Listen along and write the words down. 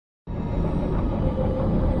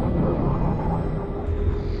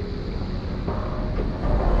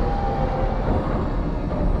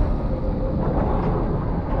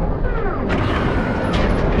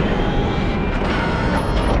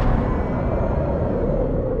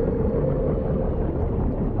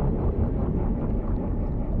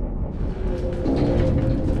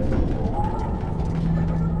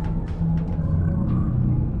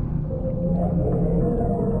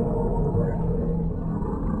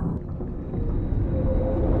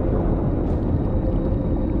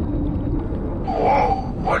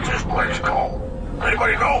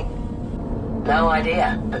No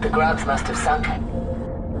idea, but the grubs must have sunk it.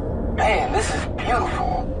 Man, this is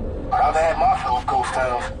beautiful. I've had my fill of ghost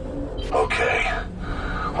towns. Okay.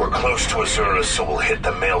 We're close to Azura, so we'll hit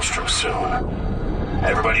the maelstrom soon.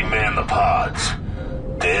 Everybody man the pods.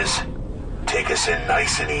 Diz, take us in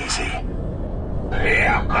nice and easy.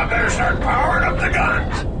 Yeah, I better start powering up the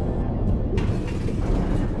guns.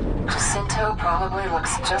 Jacinto probably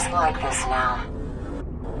looks just like this now.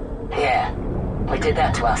 Yeah, we did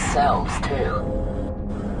that to ourselves, too.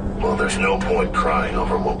 Well, there's no point crying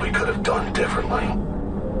over what we could have done differently.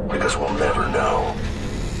 Because we'll never know.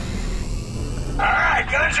 Alright,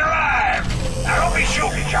 guns arrived! Now don't be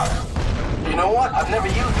shooting each other. You know what? I've never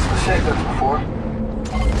used this machete guns before.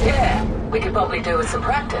 Yeah, we could probably do with some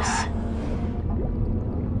practice.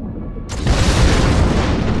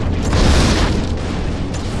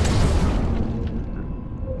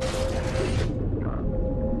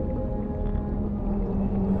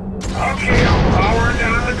 Okay, I'm powering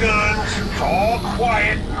down the guns. It's all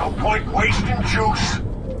quiet. No point wasting juice.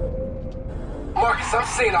 Marcus, I'm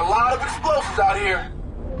seeing a lot of explosives out here.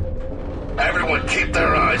 Everyone keep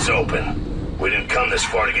their eyes open. We didn't come this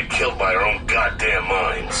far to get killed by our own goddamn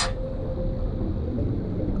minds.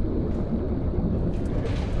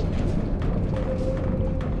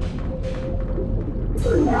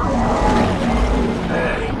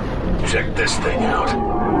 Hey, check this thing out.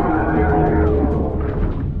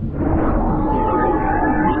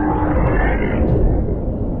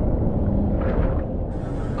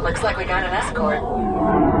 Looks like we got an escort.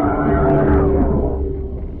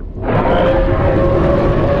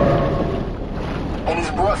 And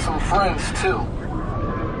he's brought some friends, too.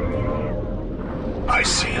 I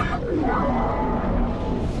see him.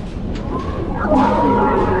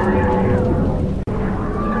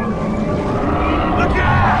 Look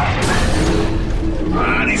out!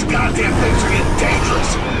 Ah, these goddamn things are getting dangerous.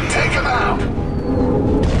 Take them out!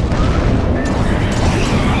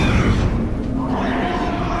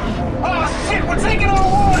 Oh, shit! We're taking on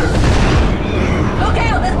water! Look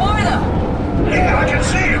out! There's more of them! Yeah, I can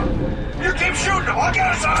see him! You keep shooting them! I'll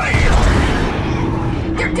get us out of here!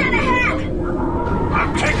 They're dead ahead!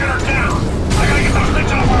 I'm taking her down! I gotta get those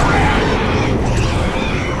things off our ass!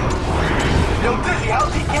 Yo, Dizzy, how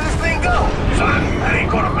deep can this thing go? Son, that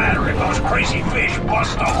ain't gonna matter if those crazy fish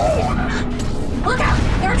bust a hole in us. Look out!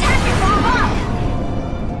 They're attacking from above!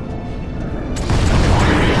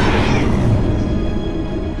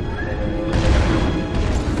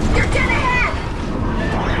 They're dead ahead!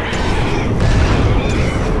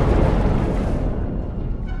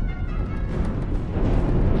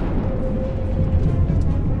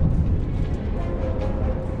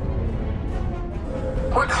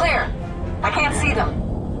 We're clear. I can't see them.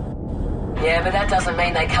 Yeah, but that doesn't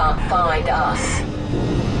mean they can't find us.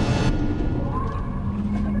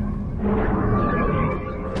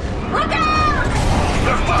 Look out!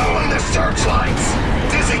 They're following the searchlights!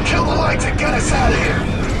 Dizzy, kill the lights and get us out of here!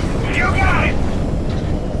 You got it!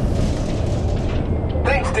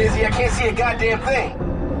 Thanks, Dizzy. I can't see a goddamn thing.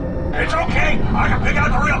 It's okay! I can pick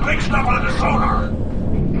out the real big stuff on the sonar!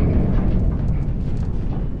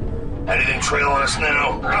 Anything trailing us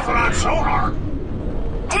now? Nothing on sonar!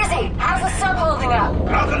 Dizzy, how's the sub holding up?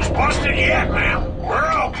 Nothing's busted yet, ma'am.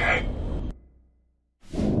 We're okay.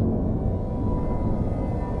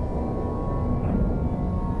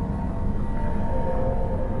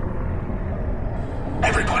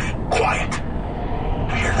 Everybody, quiet.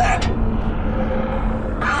 You hear that?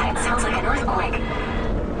 God, it sounds like an earthquake.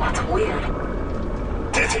 That's weird.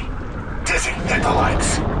 Dizzy, hit the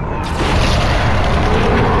lights.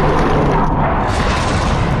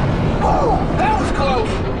 Whoa, that was close.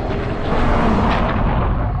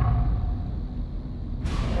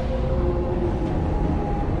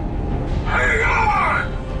 Hang on!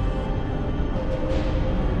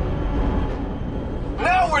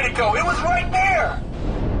 Now where'd it go? It was right there.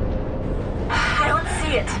 I don't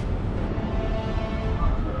see it.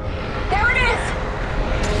 There it is!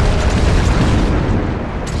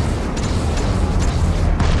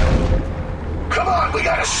 Come on, we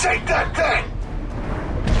gotta shake that thing!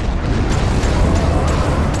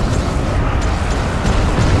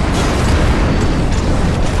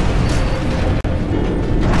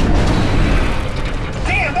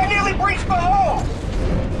 Damn, that nearly breached my hull.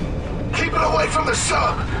 Keep it away from the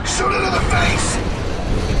sub! Shoot it in the face!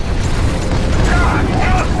 God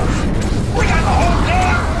help us! We got the whole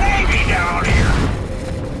damn Navy down here!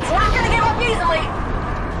 It's not gonna give up easily!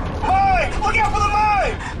 Mines! Look out for the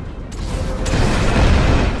mines!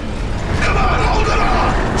 Come on!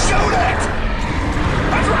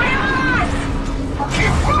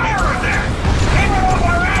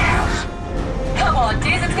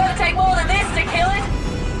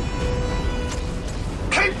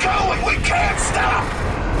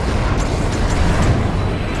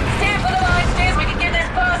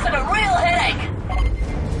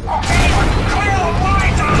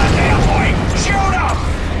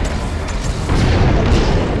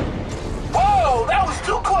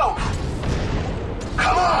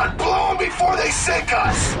 before they sink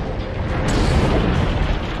us!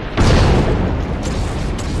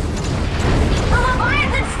 The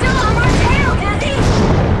Leviathan's still on our tail, Dizzy!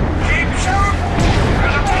 Keep shooting!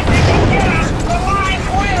 Because if they think they'll get us, the lines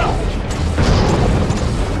will!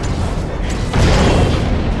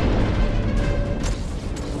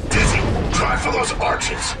 Dizzy, try for those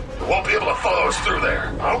arches. We won't be able to follow us through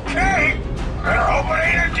there. Okay! Better hope it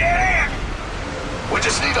ain't a dead end! We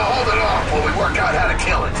just need to hold it off while we work out how to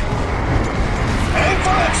kill it. Aim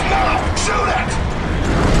for its mouth! Shoot it!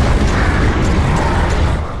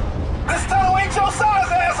 This tunnel ain't your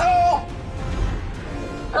size, asshole!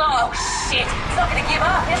 Oh, shit! It's not gonna give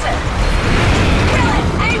up, is it? Kill it!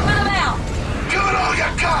 Aim for the mouth! Give it all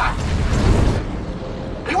you got!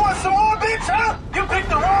 You want some more, bitch, huh? You picked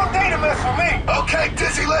the wrong day to mess with me! Okay,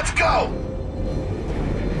 Dizzy, let's go!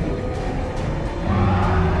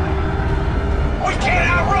 We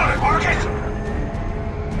can't outrun it, Marcus!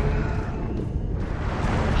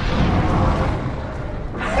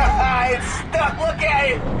 Haha, it's stuck, look at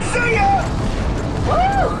it! See ya!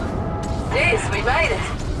 Woo! Jeez, we made it.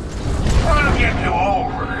 I'm getting too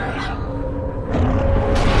old for this.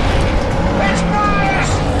 It's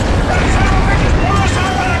nice! That son of a bitch just blew us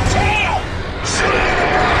out by the tail! Shoot it in the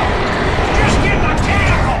mouth! Just get the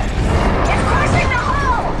tentacle! It's crushing the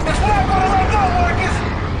hull! It's not gonna let go, Marcus!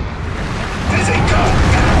 Dizzy, go!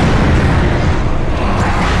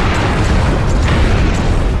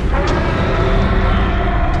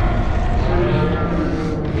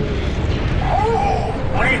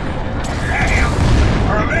 Wait! Damn!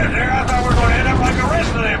 For a minute there, I thought we were going to end up like the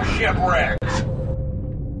rest of them shipwrecks.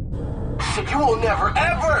 Shit, you will never,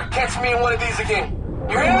 ever catch me in one of these again.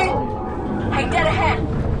 You hear me? Hey, dead ahead.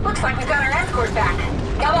 Looks like we've got our escort back.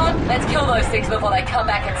 Come on, let's kill those things before they come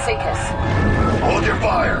back and sink us. Hold your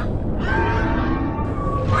fire.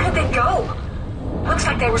 Where did they go? Looks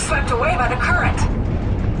like they were swept away by the current.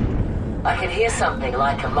 I can hear something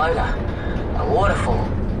like a motor. A waterfall.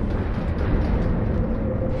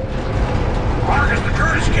 Marcus, the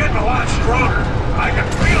current's getting a lot stronger. I can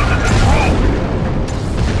feel the control.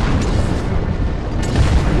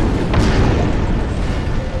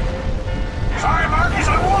 Sorry, Marcus,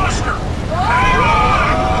 I lost her. Hang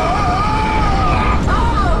on!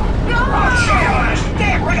 Oh, no! Oh, shit, on a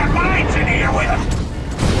stick! We got mines in here with us!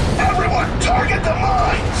 Everyone, target the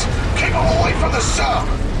mines! Keep them away from the sub!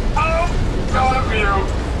 Oh, got you.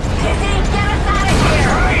 Dizzy, get us out of I'm here!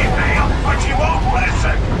 trying now, but you won't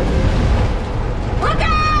listen. Look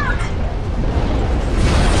out!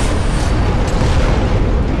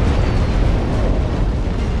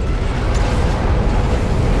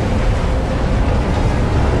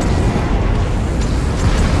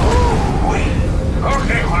 Ooh-wee.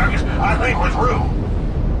 Okay, Marcus, I think we're through.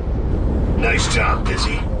 Nice job,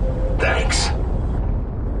 Dizzy. Thanks.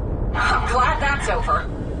 I'm glad that's over.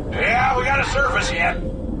 Yeah, we gotta surface yet.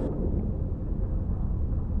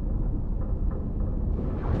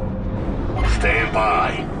 Stand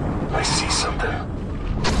by. I see something.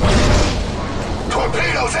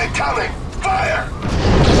 Torpedoes incoming! Fire!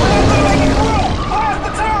 We're not gonna make it through! Blast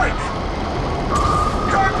the turrets!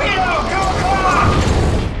 Torpedo, 2 o'clock!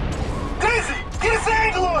 Dizzy, get us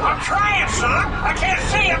angle on them! I'm trying, son! I can't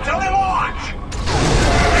see them till they launch!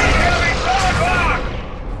 Enemy 7 o'clock!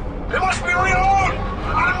 They must be reloading!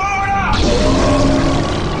 I'm moving up!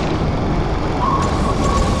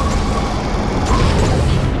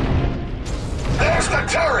 There's the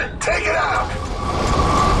turret! Take it out!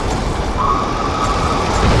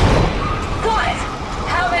 Got it!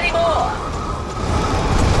 How many more?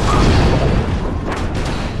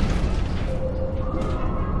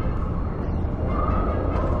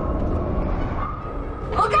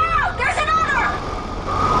 Look out! There's another!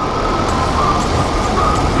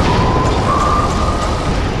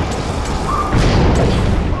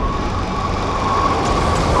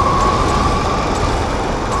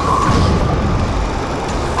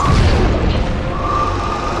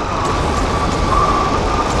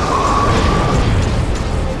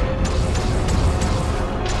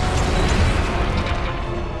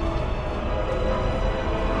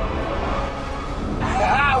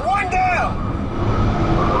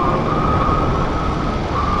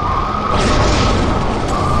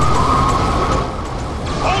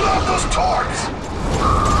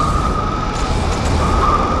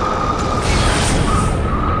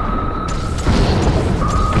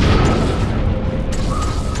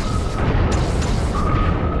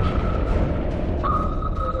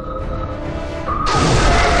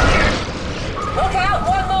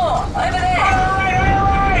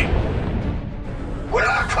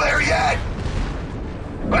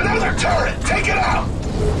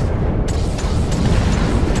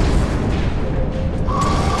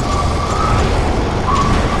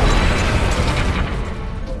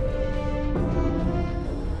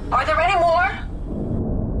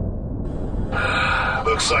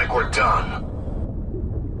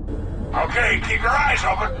 Okay, keep your eyes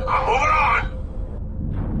open. I'm moving on.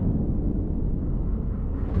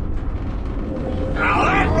 Now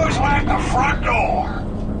that looks like the front door.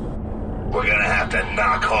 We're gonna have to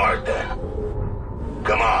knock hard then.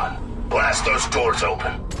 Come on, blast those doors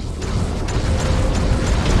open.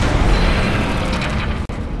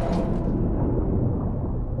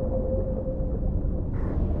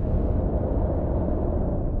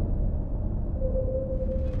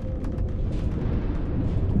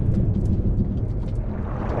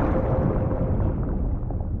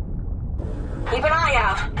 Keep an eye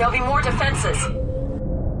out. There'll be more defenses.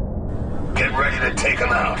 Get ready to take them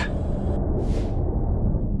out.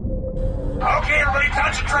 Okay, everybody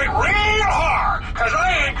concentrate real hard, because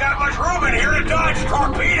I ain't got much room in here to dodge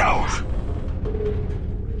torpedoes.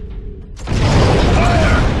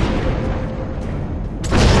 Fire!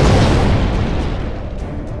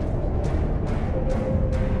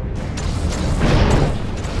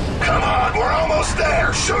 Come on, we're almost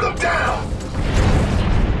there. Shoot them down.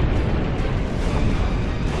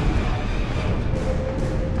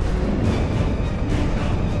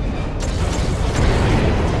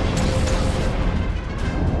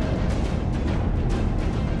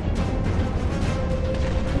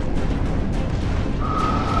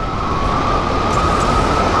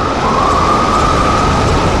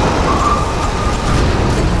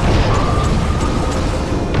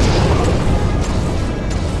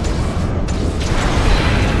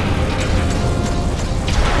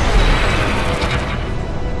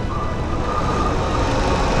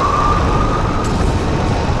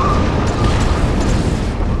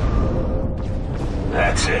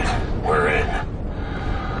 That's it. We're in.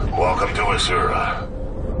 Welcome to Azura.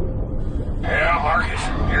 Yeah, Marcus,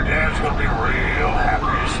 your dad's gonna be real happy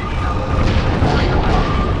to see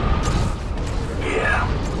you.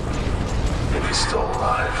 Yeah. If he's still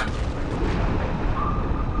alive.